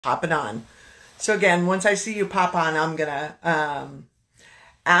popping on. So again, once I see you pop on, I'm gonna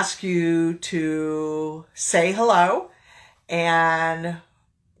ask you to say hello and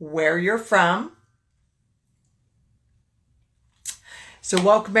where you're from. So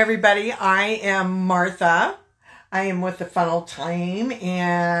welcome everybody. I am Martha. I am with the Funnel Team,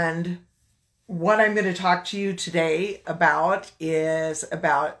 and what I'm going to talk to you today about is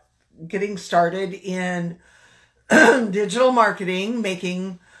about getting started in digital marketing,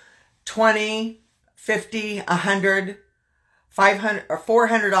 making $20, $50, $100, $500 or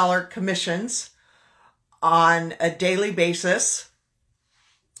 $400 commissions on a daily basis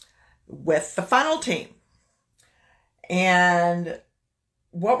with the Funnel Team. And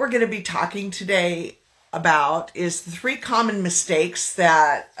what we're going to be talking today about is the 3 common mistakes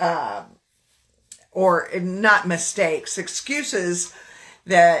that, or not mistakes, excuses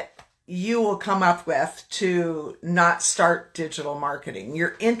that you will come up with to not start digital marketing.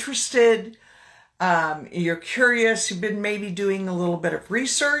 You're interested, you're curious, you've been maybe doing a little bit of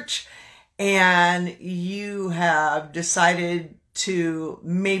research, and you have decided to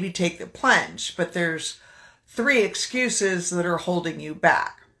maybe take the plunge, but there's 3 excuses that are holding you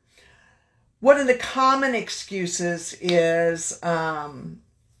back. One of the common excuses is that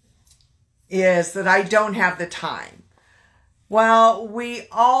I don't have the time. Well, we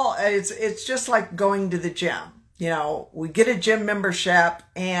all, it's just like going to the gym. You know, we get a gym membership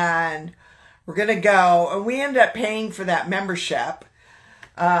and we're going to go, and we end up paying for that membership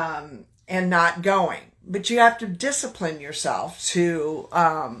and not going. But you have to discipline yourself to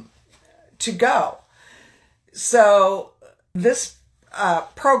go. So this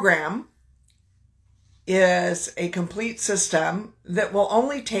program is a complete system that will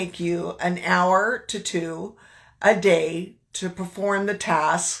only take you an hour to 2 a day to perform the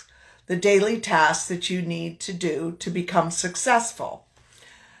tasks, the daily tasks that you need to do to become successful.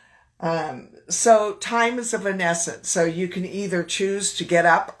 So time is of an essence. So you can either choose to get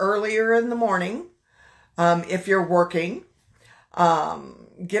up earlier in the morning, if you're working,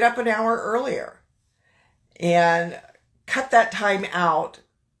 get up an hour earlier and cut that time out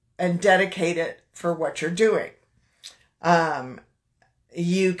and dedicate it for what you're doing.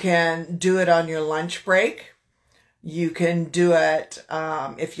 You can do it on your lunch break. You can do it,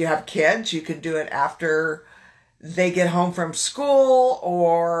 if you have kids, you can do it after they get home from school,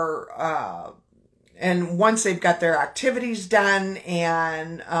 or, and once they've got their activities done,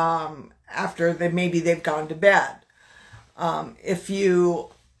 and, after maybe they've gone to bed. If you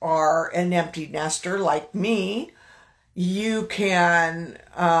are an empty nester like me, you can,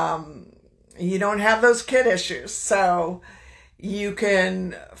 you don't have those kid issues. So you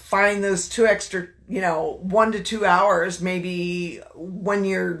can find those 2 extra, 1 to 2 hours, maybe when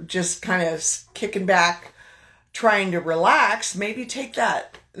you're just kind of kicking back, trying to relax, maybe take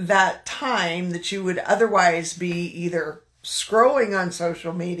that time that you would otherwise be either scrolling on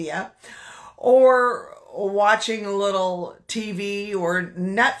social media or watching a little TV or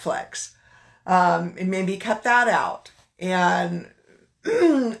Netflix, and maybe cut that out and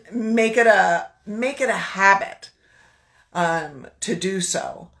make it a habit to do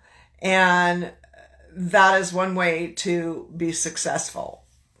so. And that is one way to be successful.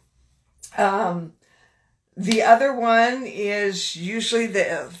 The other one is usually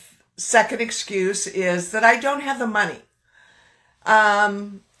the second excuse is that I don't have the money.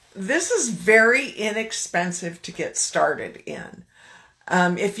 This is very inexpensive to get started in.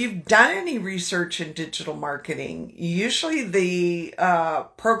 If you've done any research in digital marketing, usually the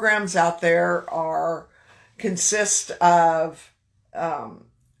programs out there consist of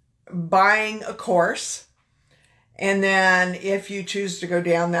buying a course, and then if you choose to go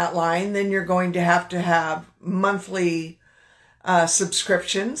down that line, then you're going to have monthly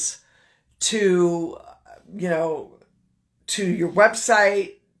subscriptions to to your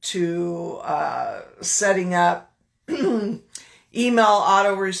website, to setting up email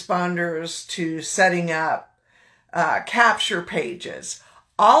autoresponders, to setting up capture pages.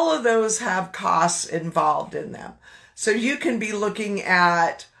 All of those have costs involved in them. So you can be looking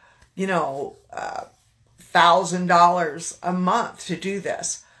at, $1,000 a month to do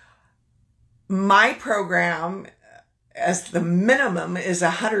this. My program, as the minimum, is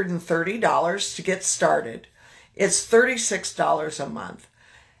 $130 to get started. It's $36 a month.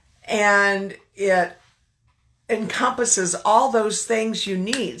 And it encompasses all those things you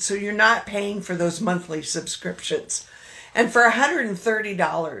need. So you're not paying for those monthly subscriptions. And for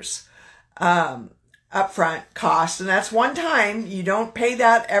 $130 upfront cost, and that's one time, you don't pay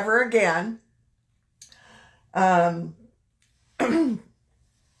that ever again. That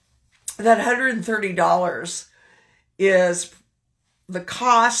 $130 is the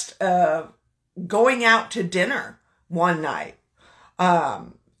cost of going out to dinner one night.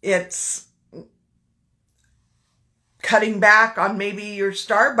 It's cutting back on maybe your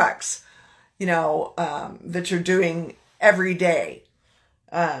Starbucks, that you're doing every day.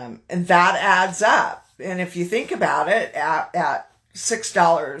 And that adds up. And if you think about it, at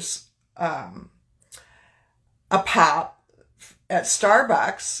 $6 a pop at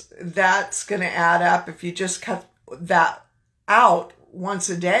Starbucks, that's going to add up. If you just cut that out once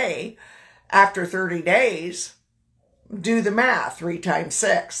a day, after 30 days, do the math, 3 times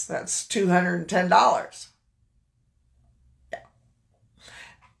 6, that's $210. Yeah.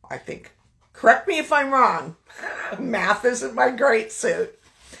 I think, correct me if I'm wrong, math isn't my great suit.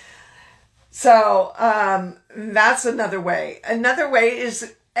 So that's another way. Another way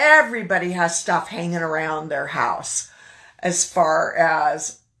is everybody has stuff hanging around their house, as far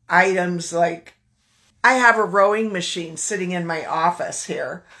as items like, I have a rowing machine sitting in my office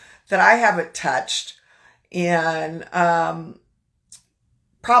here that I haven't touched in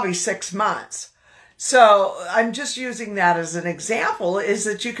probably 6 months. So I'm just using that as an example, is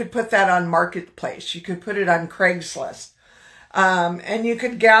that you could put that on Marketplace. You could put it on Craigslist. And you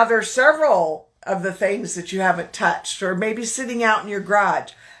could gather several of the things that you haven't touched, or maybe sitting out in your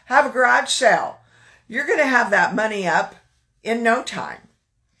garage. Have a garage sale. You're going to have that money up in no time.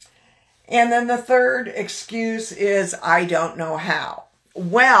 And then the third excuse is, I don't know how.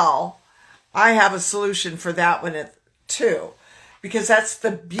 Well, I have a solution for that one too, because that's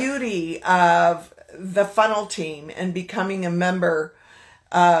the beauty of the funnel team and becoming a member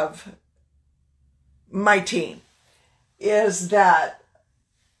of my team, is that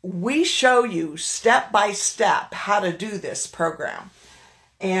we show you step by step how to do this program.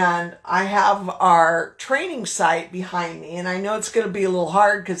 And I have our training site behind me, and I know it's going to be a little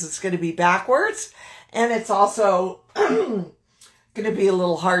hard because it's going to be backwards, and it's also going to be a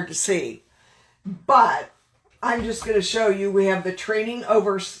little hard to see. But I'm just going to show you, we have the training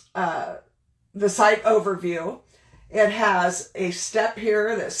over the site overview. It has a step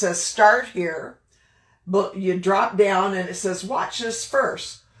here that says start here, but you drop down and it says watch this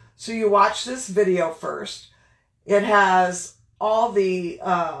first. So you watch this video first. It has all the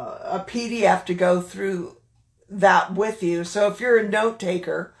a PDF to go through that with you. So if you're a note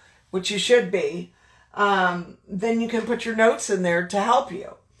taker, which you should be, then you can put your notes in there to help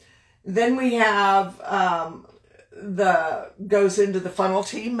you. Then we have goes into the Funnel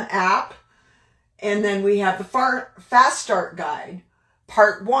Team app, and then we have the Fast Start Guide,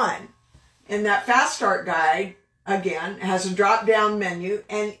 Part 1. And that Fast Start Guide, again, has a drop-down menu,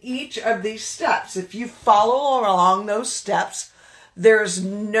 and each of these steps, if you follow along those steps, there's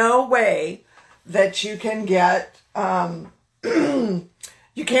no way that you can get,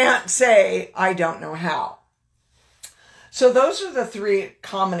 you can't say, I don't know how. So those are the 3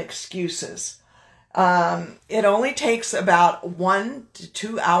 common excuses. It only takes about 1 to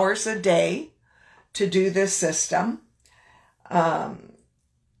 2 hours a day to do this system. And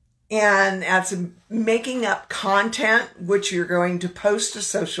that's making up content, which you're going to post to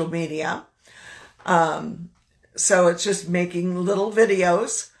social media. So it's just making little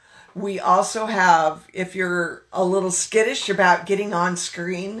videos. We also have, if you're a little skittish about getting on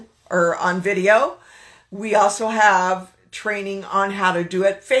screen or on video, we also have training on how to do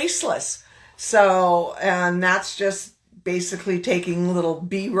it faceless. So, and that's just basically taking little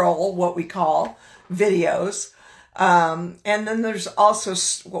B-roll, what we call videos. And then there's also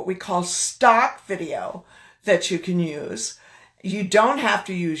what we call stock video that you can use. You don't have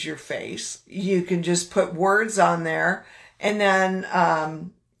to use your face. You can just put words on there, and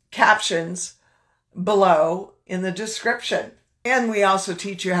then captions below in the description. And we also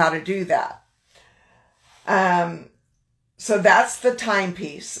teach you how to do that. So that's the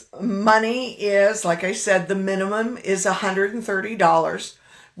timepiece. Money is, like I said, the minimum is $130.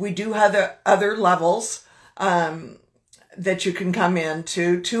 We do have the other levels that you can come in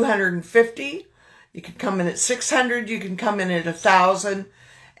to, 250. You can come in at 600. You can come in at 1,000.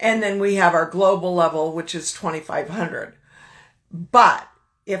 And then we have our global level, which is 2,500. But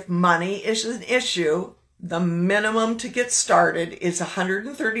if money is an issue, the minimum to get started is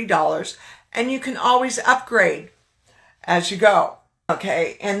 $130. And you can always upgrade as you go.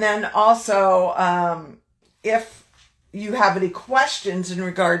 Okay. And then also, if you have any questions in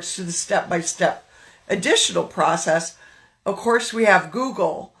regards to the step-by-step additional process, of course, we have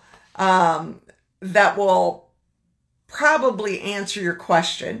Google that will probably answer your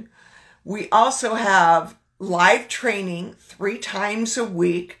question. We also have live training 3 times a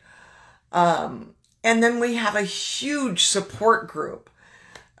week. And then we have a huge support group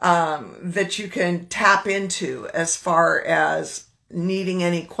that you can tap into as far as needing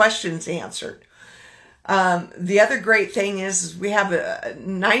any questions answered. The other great thing is we have a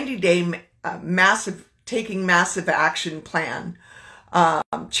 90-day taking massive action plan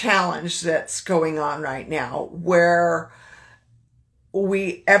challenge that's going on right now, where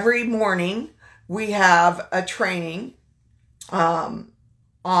every morning we have a training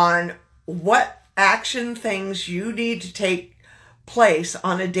on what action things you need to take place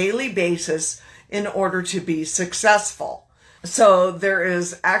on a daily basis in order to be successful. So there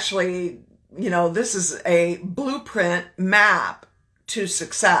is actually, this is a blueprint map to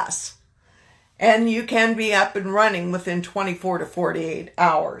success. And you can be up and running within 24 to 48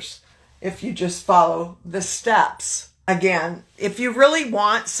 hours if you just follow the steps. Again, if you really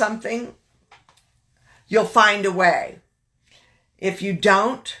want something, you'll find a way. If you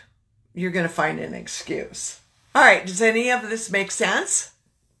don't, you're going to find an excuse. All right, does any of this make sense?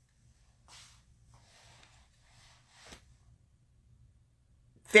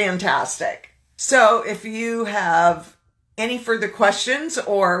 Fantastic. So if you have any further questions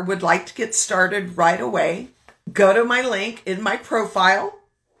or would like to get started right away, go to my link in my profile,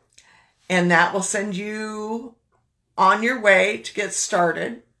 and that will send you on your way to get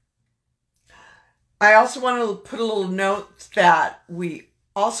started. I also want to put a little note that we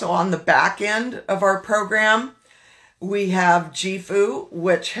also, on the back end of our program, we have Jifu,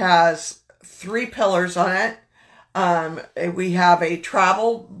 which has 3 pillars on it. We have a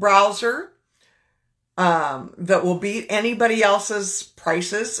travel browser that will beat anybody else's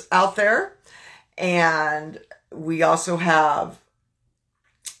prices out there. And we also have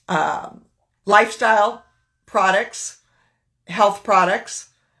lifestyle products, health products,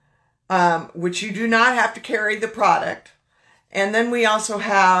 which you do not have to carry the product. And then we also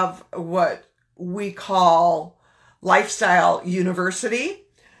have what we call Lifestyle University,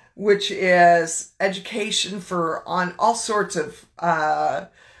 which is education on all sorts of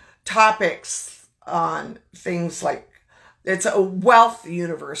topics on things like, it's a wealth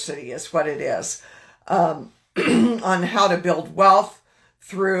university is what it is, on how to build wealth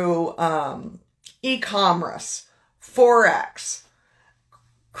through e-commerce, Forex,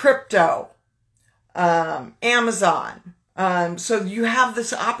 crypto, Amazon. So you have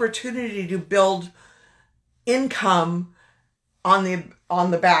this opportunity to build income on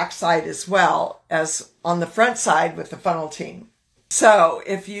the back side as well as on the front side with the funnel team. So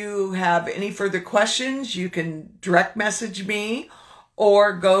if you have any further questions, you can direct message me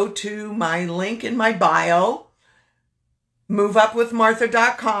or go to my link in my bio,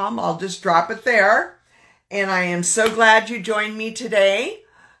 moveupwithmartha.com. I'll just drop it there. And I am so glad you joined me today.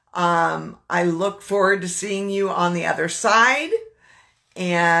 I look forward to seeing you on the other side.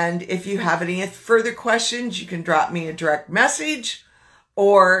 And if you have any further questions, you can drop me a direct message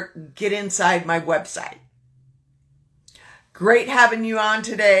or get inside my website. Great having you on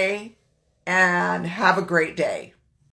today, and have a great day.